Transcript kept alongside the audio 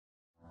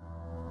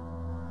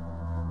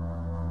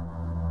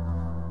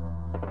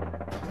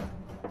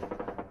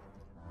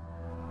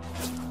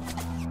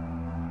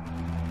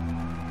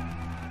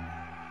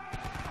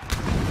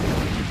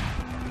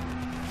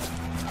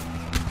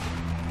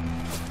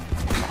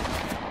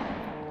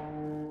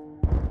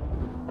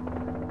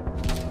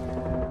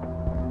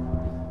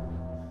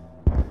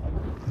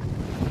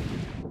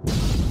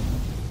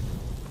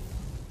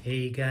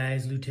Hey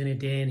guys, Lieutenant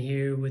Dan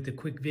here with a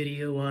quick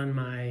video on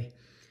my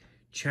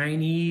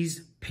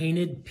Chinese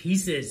painted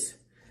pieces.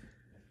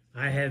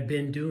 I have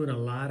been doing a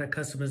lot of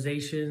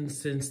customization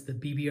since the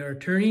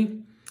BBR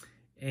tourney,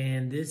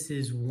 and this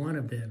is one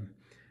of them.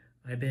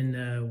 I've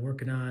been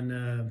working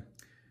on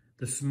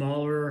the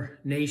smaller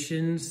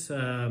nations,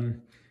 painting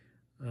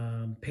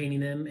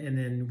them, and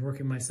then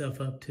working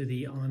myself up to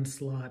the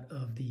onslaught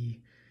of the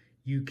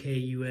UK,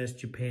 US,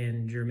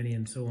 Japan, Germany,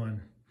 and so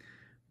on.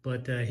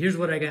 But here's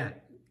what I got.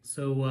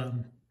 So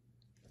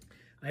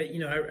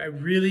I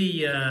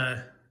really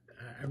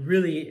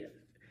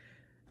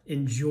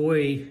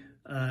enjoy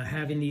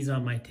having these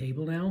on my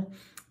table now.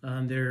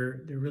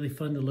 They're really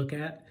fun to look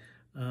at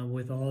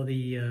with all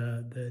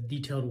the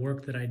detailed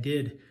work that I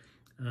did.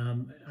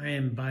 I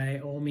am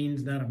by all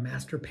means not a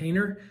master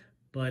painter,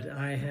 but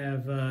I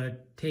have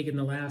taken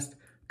the last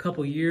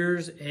couple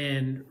years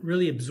and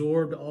really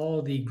absorbed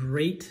all the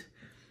great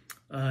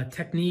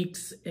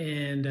techniques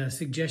and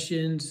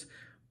suggestions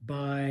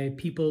by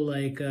people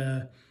like,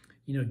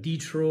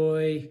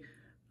 Detroit,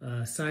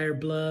 Sire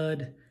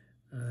Blood,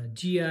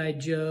 G.I.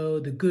 Joe,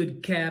 The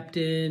Good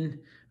Captain.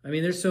 I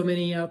mean, there's so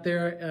many out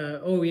there.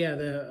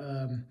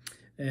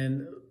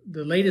 And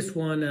the latest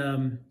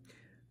one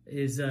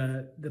is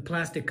the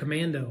Plastic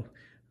Commando.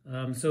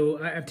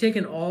 So I've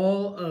taken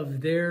all of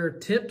their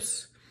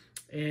tips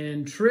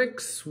and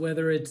tricks,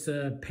 whether it's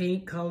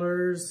paint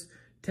colors,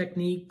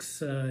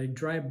 techniques,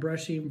 dry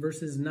brushing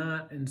versus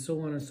not, and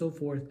so on and so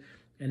forth.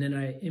 And then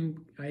I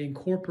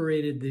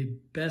incorporated the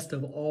best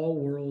of all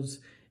worlds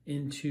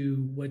into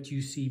what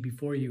you see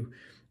before you.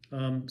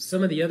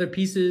 Some of the other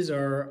pieces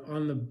are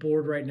on the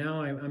board right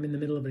now. I'm in the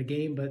middle of a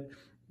game, but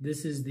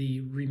this is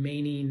the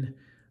remaining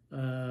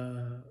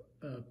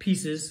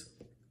pieces.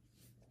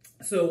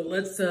 So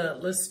let's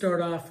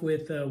start off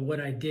with what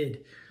I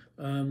did.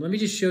 Let me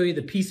just show you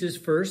the pieces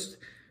first,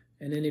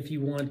 and then if you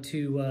want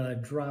to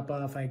drop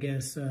off, I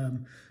guess,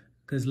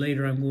 because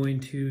later I'm going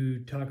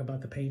to talk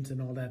about the paints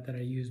and all that I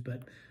use.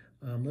 But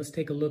let's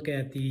take a look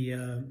at the,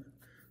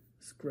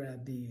 let's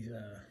grab these.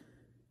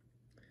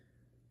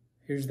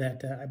 Here's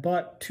that. I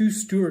bought 2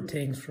 Stewart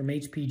tanks from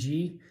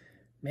HPG.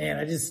 Man,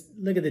 I just,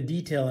 look at the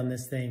detail on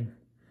this thing.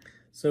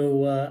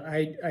 So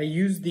I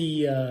used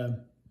the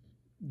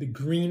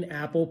green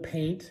apple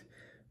paint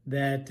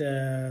that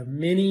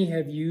many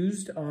have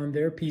used on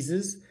their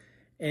pieces.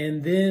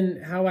 And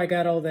then how I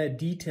got all that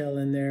detail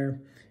in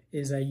there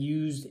is I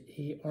used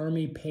a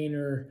Army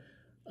Painter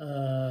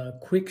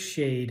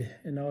Quickshade,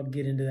 and I'll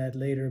get into that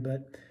later.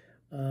 But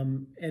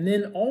and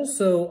then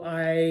also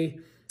I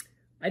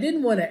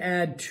didn't want to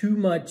add too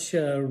much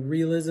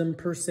realism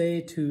per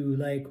se to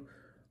like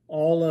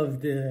all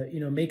of the,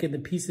 making the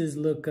pieces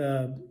look,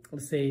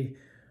 let's say,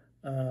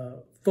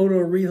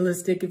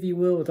 photorealistic, if you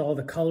will, with all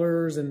the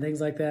colors and things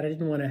like that. I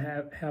didn't want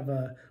to have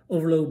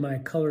overload my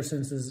color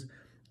senses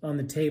on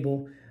the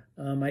table.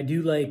 I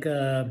do like,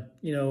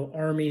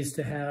 armies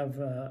to have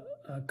a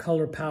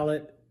color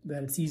palette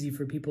that it's easy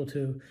for people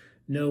to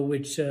know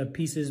which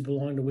pieces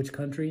belong to which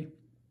country.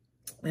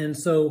 And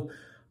so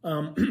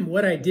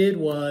what I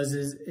did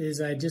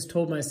is I just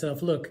told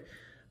myself, look,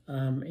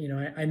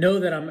 I know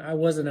that I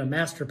wasn't a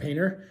master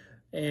painter,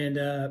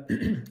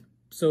 and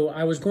so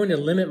I was going to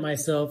limit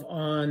myself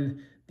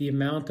on the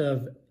amount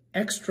of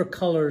extra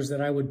colors that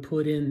I would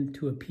put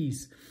into a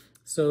piece.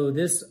 So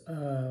this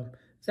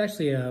it's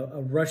actually a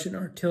Russian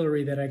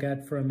artillery that I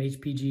got from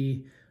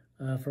HPG,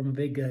 from a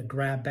big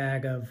grab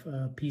bag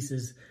of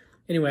pieces.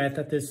 Anyway, I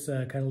thought this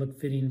kind of looked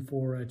fitting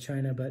for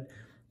China, but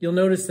you'll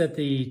notice that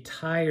the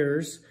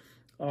tires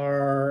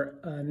are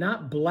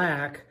not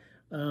black.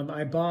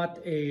 I bought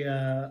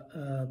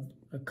a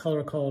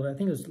color called, I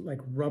think it was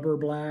like rubber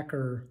black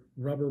or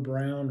rubber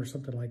brown or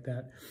something like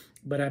that,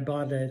 but I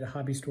bought it at a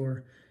hobby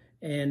store.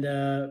 And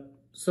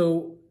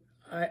so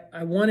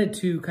I wanted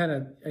to kind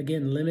of,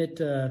 again,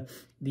 limit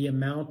the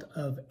amount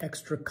of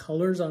extra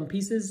colors on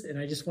pieces, and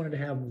I just wanted to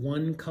have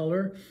one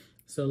color.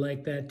 So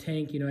like that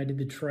tank, I did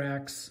the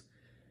tracks,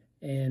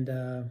 and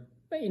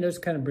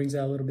it kind of brings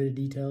out a little bit of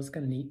detail. It's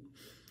kind of neat.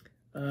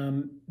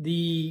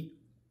 The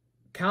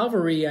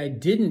cavalry I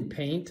didn't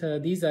paint.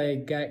 These I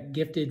got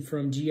gifted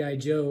from G.I.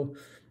 Joe,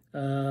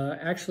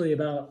 actually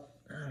about,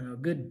 I don't know, a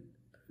good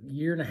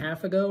year and a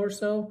half ago or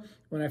so,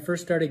 when I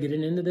first started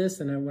getting into this,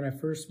 and when I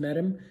first met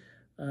him.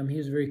 He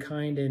was very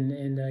kind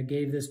and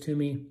gave this to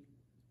me.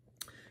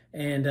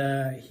 And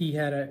he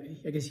had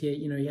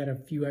he had a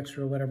few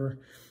extra or whatever.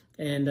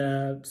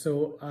 And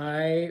so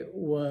I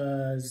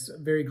was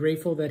very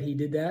grateful that he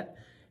did that.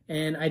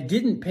 And I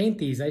didn't paint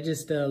these. I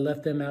just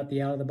left them out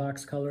the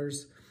out-of-the-box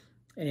colors.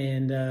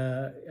 And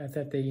I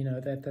thought they,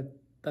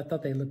 I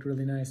thought they looked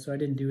really nice. So I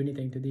didn't do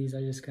anything to these.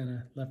 I just kind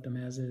of left them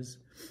as is.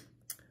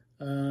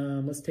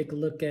 Let's take a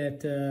look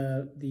at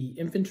the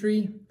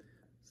infantry.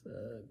 So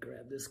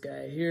grab this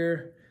guy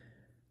here.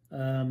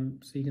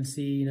 So you can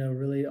see, you know,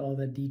 really all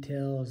that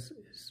detail is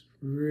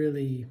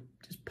really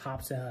just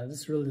pops out.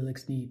 This really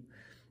looks neat.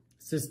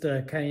 It's just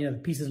kind of, you know, the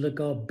pieces look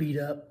all beat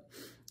up.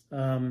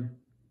 But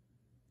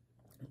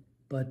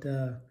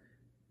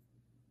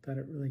thought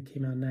it really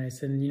came out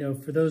nice. And, you know,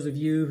 for those of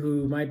you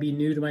who might be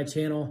new to my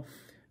channel,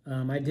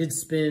 I did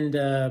spend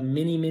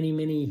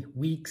many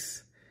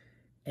weeks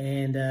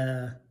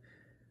and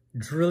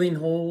drilling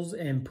holes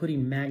and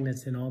putting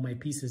magnets in all my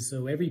pieces.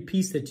 So every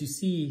piece that you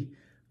see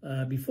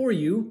before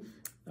you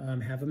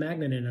have a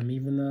magnet in them,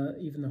 even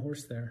the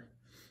horse there.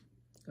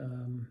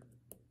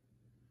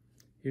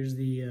 Here's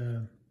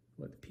the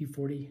what, the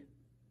P40.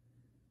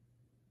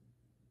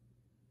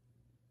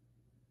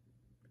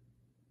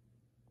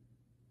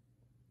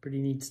 Pretty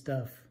neat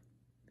stuff.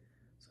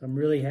 So I'm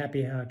really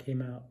happy how it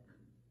came out.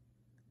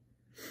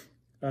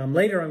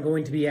 Later I'm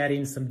going to be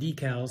adding some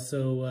decals,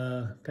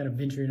 so kind of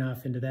venturing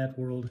off into that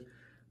world.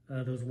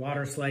 Those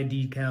water slide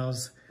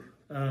decals.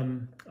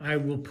 I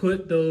will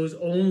put those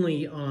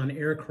only on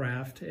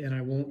aircraft and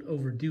I won't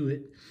overdo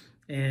it.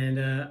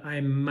 And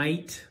I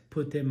might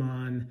put them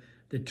on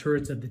the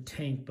turrets of the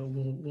tank, but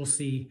we'll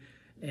see.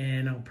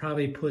 And I'll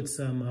probably put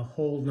some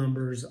hull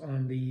numbers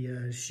on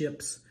the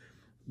ships.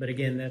 But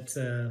again, that's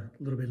a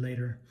little bit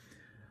later.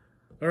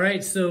 All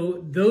right,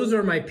 so those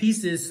are my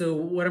pieces. So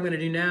what I'm gonna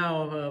do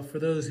now, for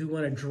those who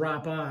wanna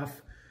drop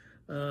off,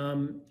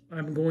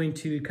 I'm going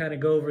to kind of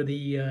go over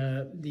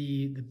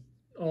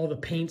all the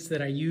paints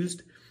that I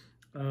used.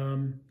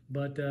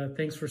 But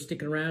thanks for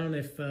sticking around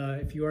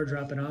if you are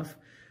dropping off.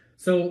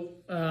 So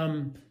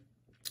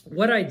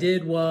what I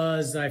did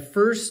was I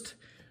first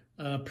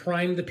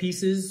primed the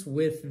pieces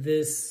with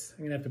this,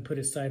 I'm gonna have to put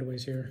it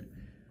sideways here,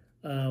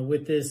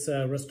 with this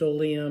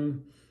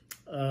Rust-Oleum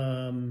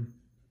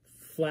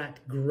flat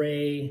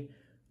gray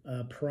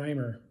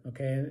primer,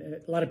 okay?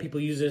 A lot of people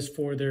use this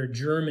for their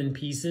German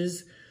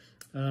pieces.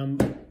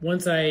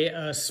 Once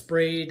I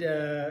sprayed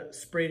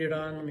it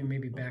on, let me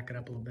maybe back it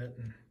up a little bit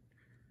and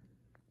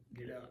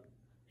get out,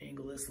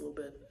 angle this a little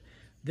bit.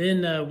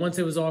 Then once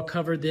it was all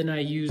covered, then I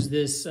used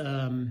this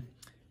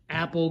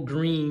apple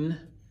green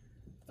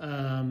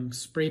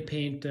spray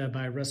paint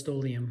by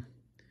Rust-Oleum.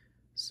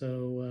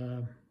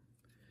 So,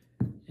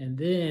 and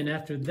then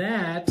after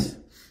that,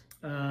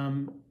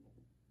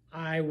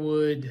 I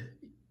would,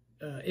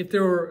 if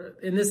there were,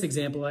 in this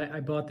example, I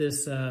bought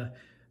this, that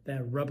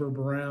rubber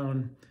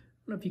brown.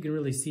 I don't know if you can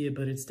really see it,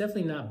 but it's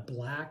definitely not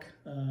black.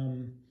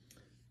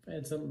 I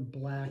had something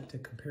black to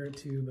compare it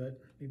to, but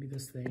maybe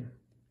this thing.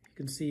 You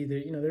can see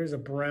that, you know, there's a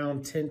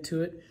brown tint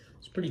to it.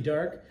 It's pretty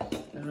dark,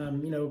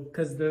 you know,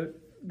 because the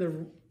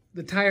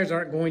tires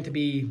aren't going to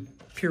be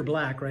pure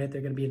black, right?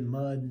 They're going to be in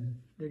mud, and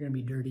they're going to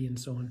be dirty and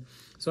so on.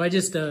 So I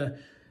just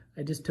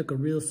took a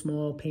real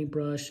small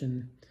paintbrush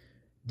and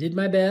did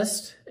my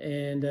best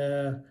and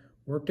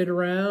worked it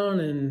around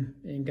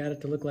and got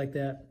it to look like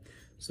that.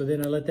 So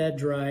then I let that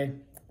dry.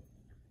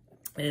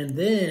 And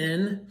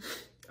then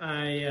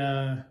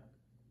I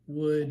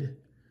would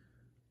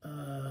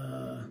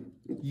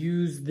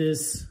use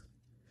this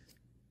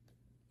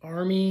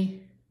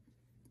Army,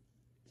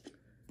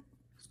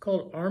 it's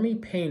called Army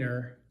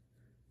Painter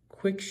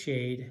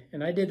Quickshade,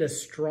 and I did a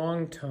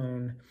strong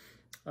tone.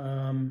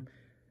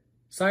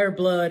 Sire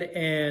Blood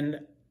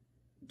and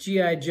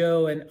G.I.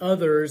 Joe and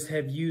others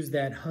have used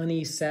that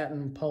honey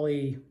satin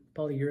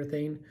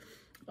polyurethane.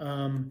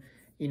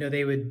 You know,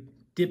 they would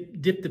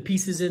dip the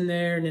pieces in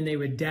there, and then they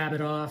would dab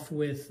it off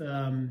with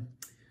a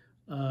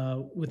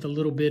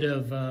little bit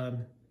of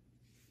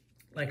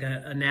like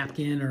a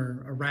napkin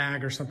or a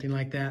rag or something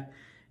like that.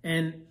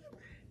 And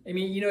I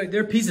mean, you know,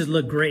 their pieces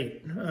look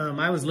great.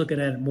 I was looking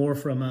at it more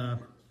from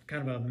a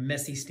kind of a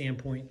messy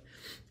standpoint.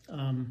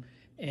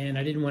 And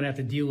I didn't want to have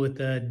to deal with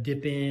the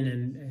dip in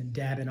and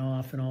dabbing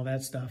off and all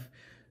that stuff.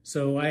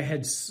 So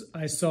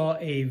I saw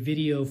a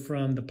video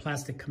from the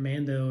Plastic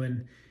Commando,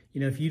 and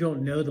you know, if you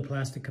don't know the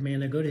Plastic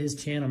Commando, go to his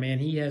channel, man.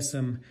 He has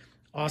some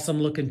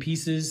awesome looking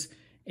pieces,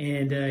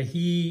 and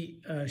he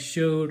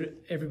showed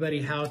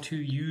everybody how to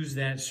use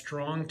that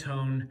strong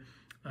tone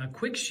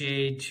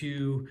Quickshade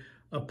to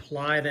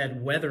apply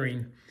that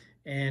weathering,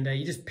 and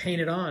you just paint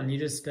it on. You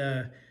just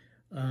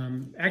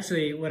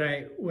actually, what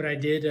I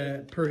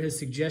did per his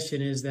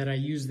suggestion is that I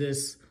use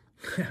this.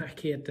 I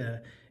can't.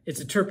 It's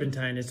a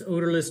turpentine. It's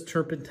odorless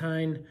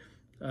turpentine.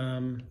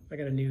 I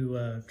got a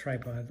new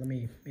tripod. Let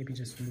me maybe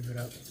just move it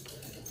up.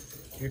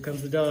 Here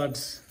comes the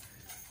dogs.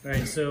 All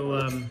right, so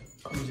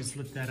let me just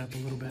lift that up a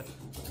little bit.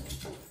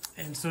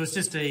 And so it's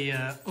just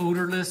a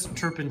odorless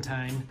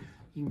turpentine.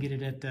 You can get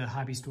it at the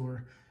hobby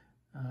store.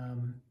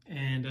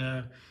 And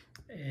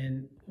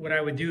what I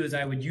would do is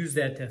I would use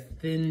that to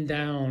thin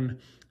down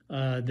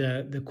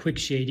the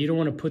Quickshade. You don't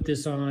want to put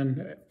this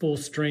on full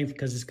strength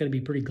because it's going to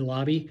be pretty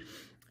globby.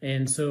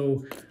 And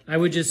so I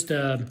would just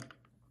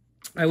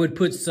I would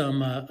put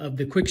some of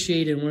the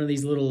Quickshade in one of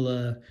these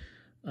little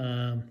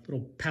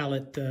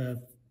palette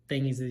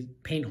thingies, the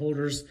paint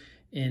holders,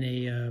 in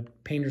a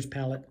painter's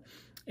palette.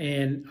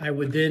 And I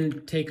would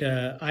then take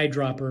a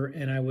eyedropper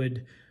and I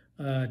would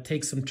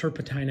take some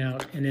turpentine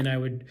out, and then I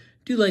would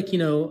do like, you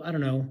know, I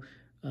don't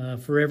know,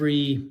 for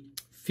every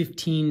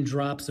 15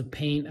 drops of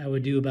paint, I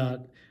would do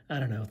about, I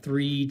don't know,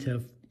 3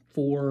 to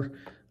 4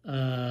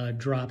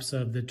 drops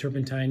of the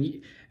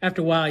turpentine.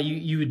 After a while,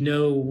 you would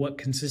know what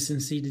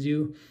consistency to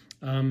do,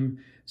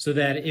 so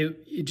that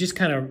it just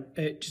kind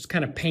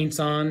of paints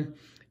on,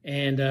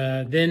 and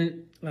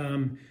then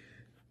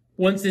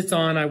once it's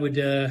on, I would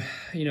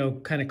you know,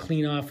 kind of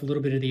clean off a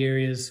little bit of the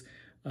areas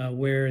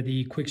where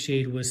the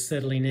Quickshade was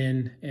settling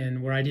in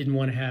and where I didn't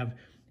want to have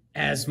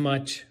as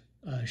much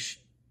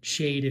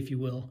shade, if you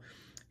will.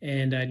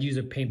 And I'd use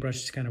a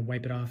paintbrush to kind of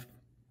wipe it off.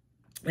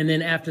 And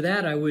then after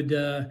that, I would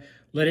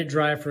let it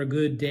dry for a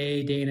good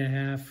day, day and a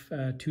half,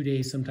 2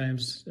 days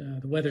sometimes.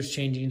 The weather's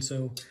changing,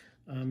 so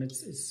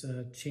it's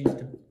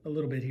changed a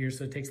little bit here,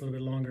 so it takes a little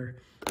bit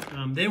longer.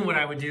 Then what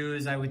I would do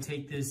is I would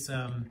take this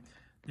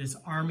this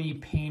Army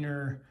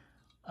Painter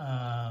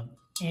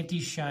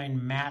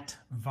anti-shine matte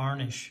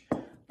varnish.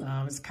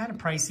 It's kind of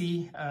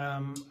pricey.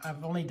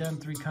 I've only done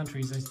 3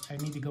 countries. I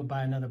need to go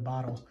buy another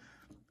bottle,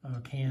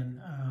 can.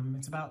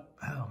 It's about,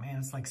 oh man,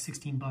 it's like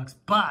 16 bucks,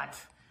 but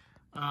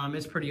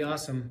it's pretty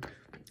awesome.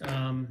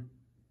 The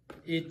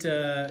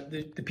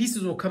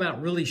pieces will come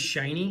out really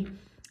shiny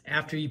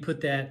after you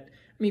put that.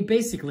 I mean,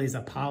 basically it's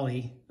a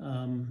poly,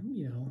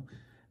 you know,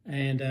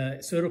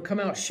 and so it'll come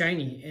out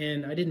shiny,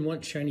 and I didn't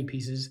want shiny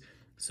pieces.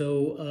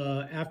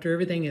 So after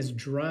everything is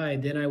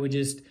dried, then I would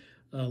just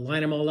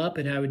line them all up,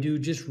 and I would do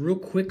just real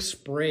quick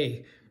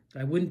spray.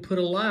 I wouldn't put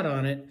a lot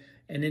on it,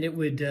 and then it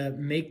would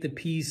make the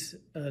piece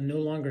no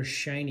longer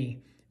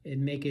shiny. It'd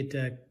make it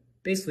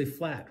basically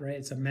flat, right?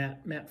 It's a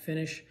matte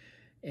finish,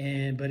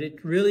 but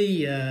it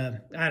really, I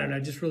don't know,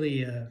 just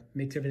really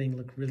makes everything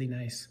look really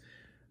nice.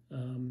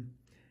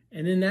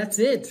 And then that's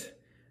it.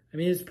 I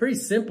mean, it's pretty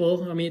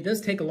simple. I mean, it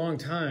does take a long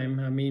time.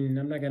 I mean,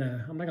 I'm not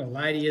gonna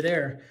lie to you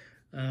there.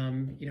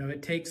 You know,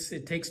 it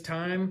takes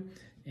time,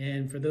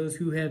 and for those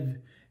who have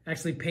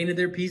actually painted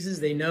their pieces,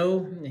 they know.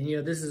 And you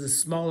know, this is a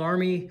small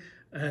army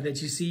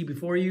that you see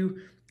before you.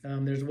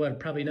 There's what,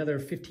 probably another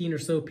 15 or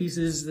so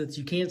pieces that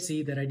you can't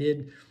see that I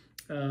did,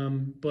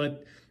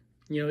 but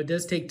you know, it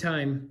does take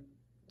time.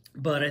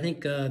 But I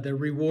think the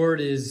reward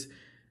is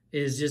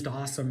just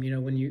awesome. You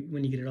know, when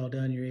you get it all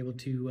done, you're able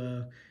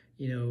to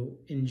you know,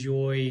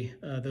 enjoy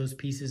those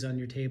pieces on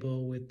your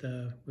table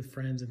with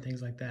friends and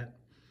things like that.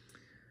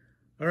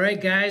 All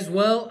right, guys.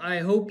 Well, I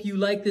hope you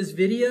like this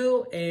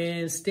video,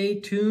 and stay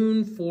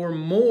tuned for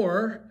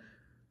more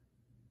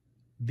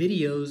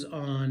videos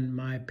on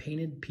my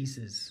painted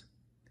pieces.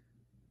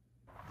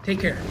 Take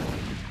care.